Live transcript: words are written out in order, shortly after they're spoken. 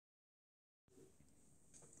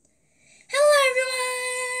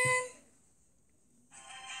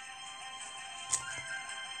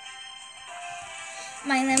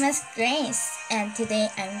my name is Grace, and today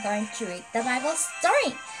I'm going to read the Bible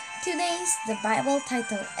story. The Bible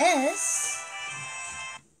title is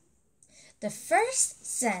The First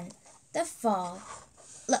Sin, the Fall.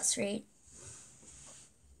 Let's read.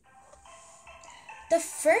 The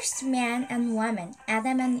first man and woman,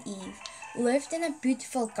 Adam and Eve, lived in a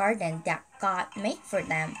beautiful garden that God made for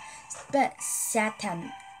them, but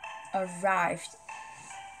Satan arrived,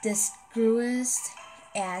 disguised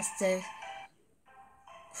as the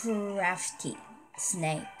crafty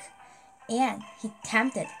snake, and he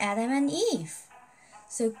tempted Adam and Eve.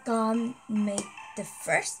 So God made the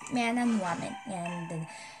first man and woman, and then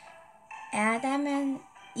Adam and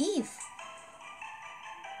Eve,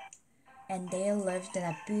 and they lived in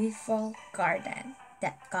a beautiful garden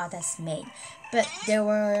that God has made. But there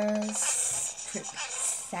was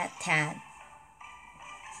Satan,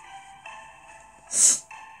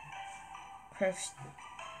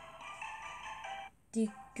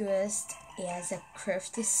 disguised as a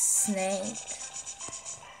crafty snake.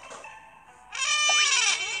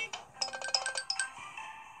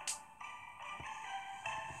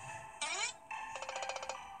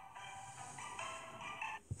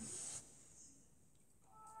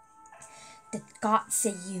 Did God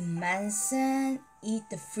say you mustn't eat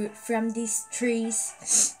the fruit from these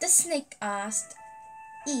trees? The snake asked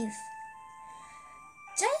Eve.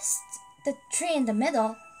 Just the tree in the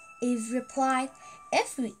middle, Eve replied.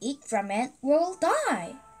 If we eat from it, we'll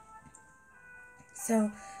die. So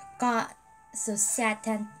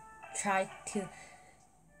Satan tried to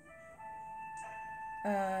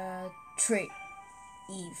trick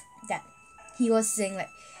Eve. That he was saying like,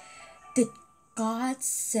 Did God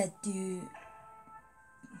said you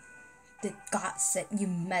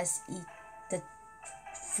must eat the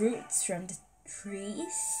fruits from the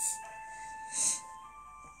trees?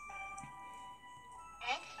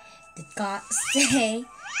 Did God say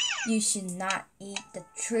you should not eat the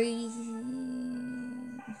tree?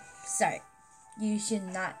 You should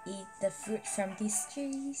not eat the fruit from these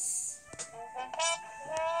trees.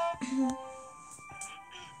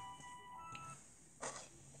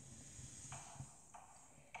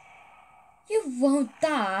 You won't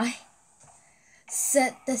die,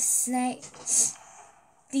 said the snake.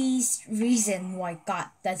 These reason why God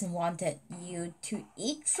doesn't want you to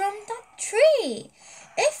eat from that tree.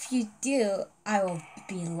 If you do, I will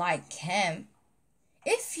be like him.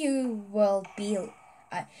 If you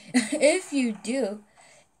do,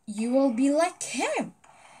 you will be like him.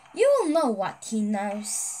 You will know what he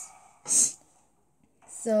knows.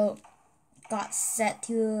 So God said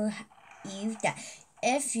to Eve that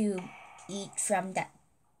if you eat from that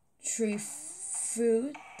tree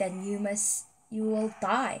fruit, then you will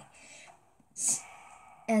die.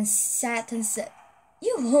 And Satan said,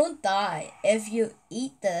 you won't die. If you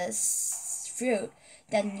eat this fruit,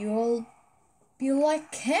 then you will be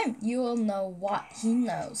like him. You will know what he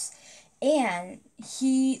knows. And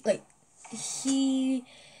he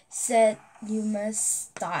said you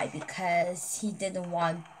must die because he didn't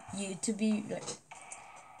want you to be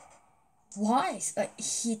wise.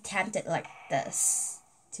 He tempted like this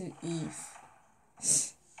to Eve.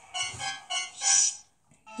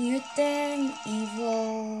 Do you think Eve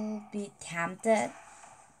will be tempted?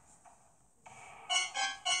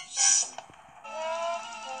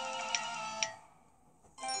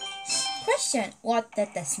 Question. What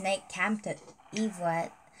did the snake tempt Eve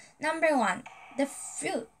with? Number 1. The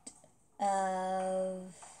fruit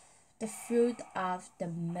of the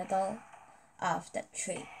middle of the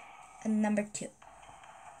tree. And number 2.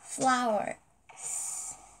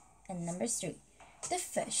 Flowers. And number 3. The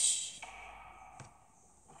fish.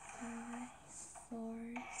 5, 4,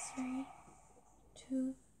 3,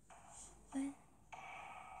 2, 1.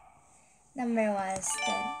 Number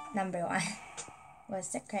 1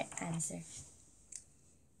 was the correct answer.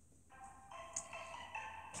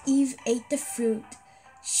 Eve ate the fruit.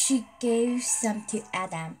 She gave some to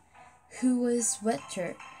Adam, who was with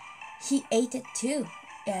her. He ate it too,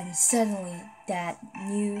 and suddenly that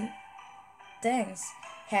new things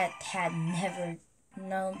had never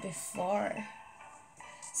known before.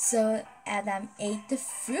 So Adam ate the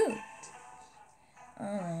fruit.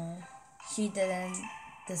 She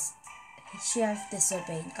have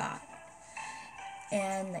disobeyed God.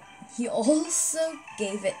 And he also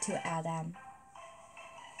gave it to Adam.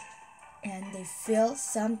 And they feel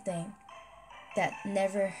something that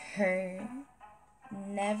never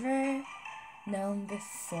known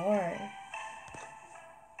before.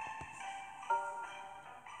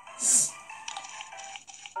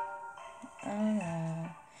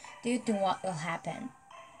 Do you think what will happen?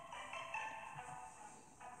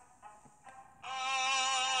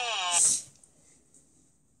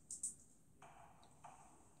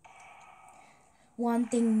 one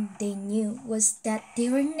thing they knew was that they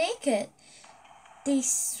were naked. They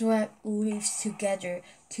swept leaves together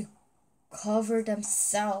to cover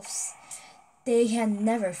themselves. They had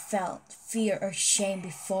never felt fear or shame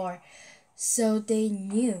before, so they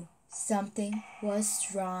knew something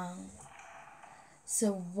was wrong.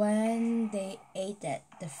 So when they ate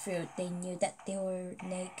the fruit, they knew that they were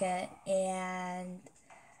naked, and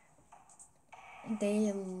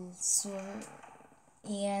they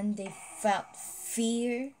felt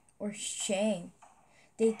fear or shame.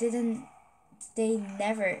 They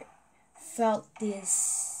never felt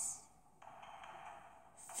these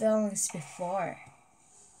feelings before.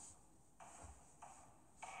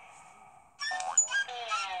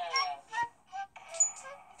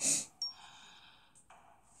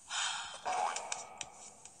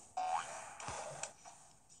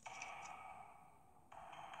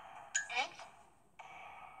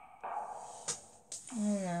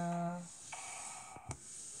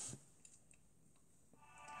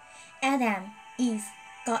 Adam, Eve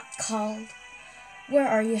got called. "Where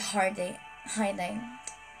are you hiding?" "We're hiding,"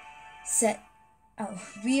 said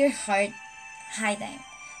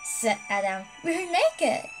Adam. "We're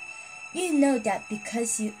naked." "You know that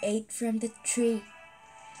because you ate from the tree."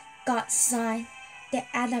 God sighed. Then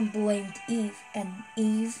Adam blamed Eve, and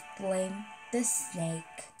Eve blamed the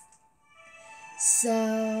snake.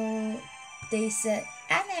 So they said,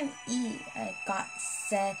 Adam and Eve,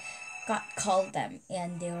 God called them,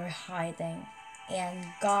 and they were hiding.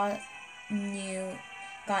 And God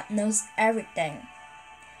knows everything.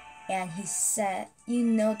 And he said, "You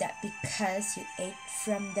know that because you ate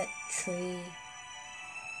from the tree."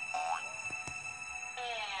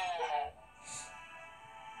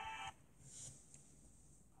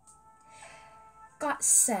 God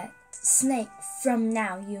said, "Snake, from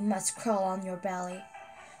now you must crawl on your belly.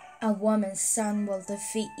 A woman's son will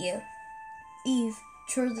defeat you." Eve,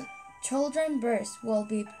 children birth will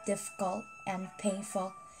be difficult and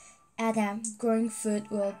painful. Adam, growing food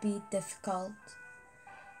will be difficult.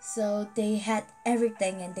 So they had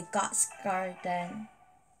everything in the God's garden.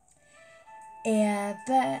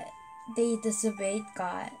 But they disobeyed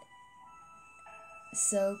God.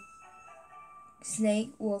 So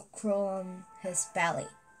snake will crawl on his belly,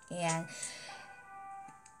 and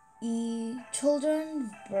children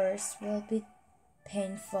birth will be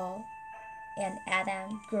painful, and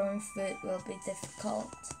Adam growing food will be difficult.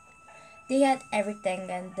 They had everything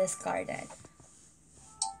in this garden.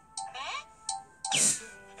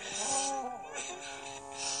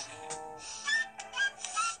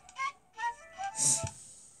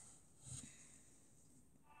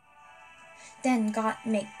 Then God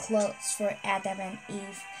made clothes for Adam and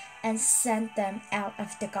Eve and sent them out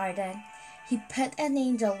of the garden. He put an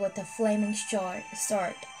angel with a flaming sword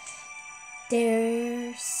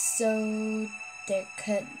there so they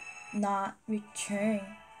could not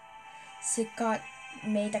return. So God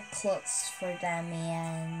made the clothes for them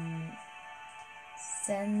and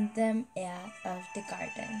sent them out of the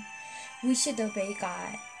garden. We should obey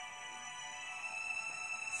God.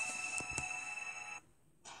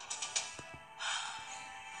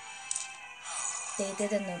 They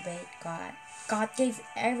didn't obey God. God gave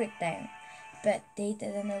everything, but they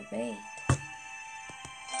didn't obey it.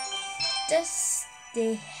 Thus,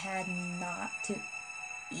 they had not to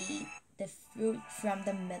eat the fruit from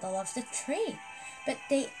the middle of the tree, but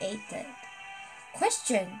they ate it.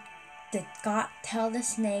 Question: did God tell the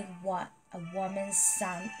snake what a woman's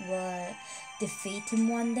son would defeat him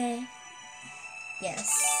one day? Yes.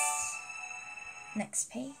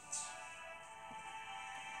 Next page.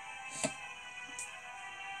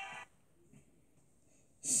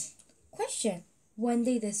 Question: when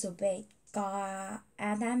they disobeyed God,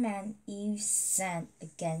 Adam and Eve sinned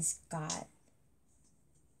against God.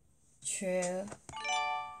 True.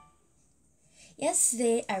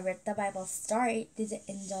 Yesterday I read the Bible story. Did you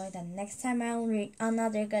enjoy the next time I'll read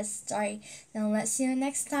another good story? Then let's see you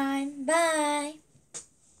next time. Bye!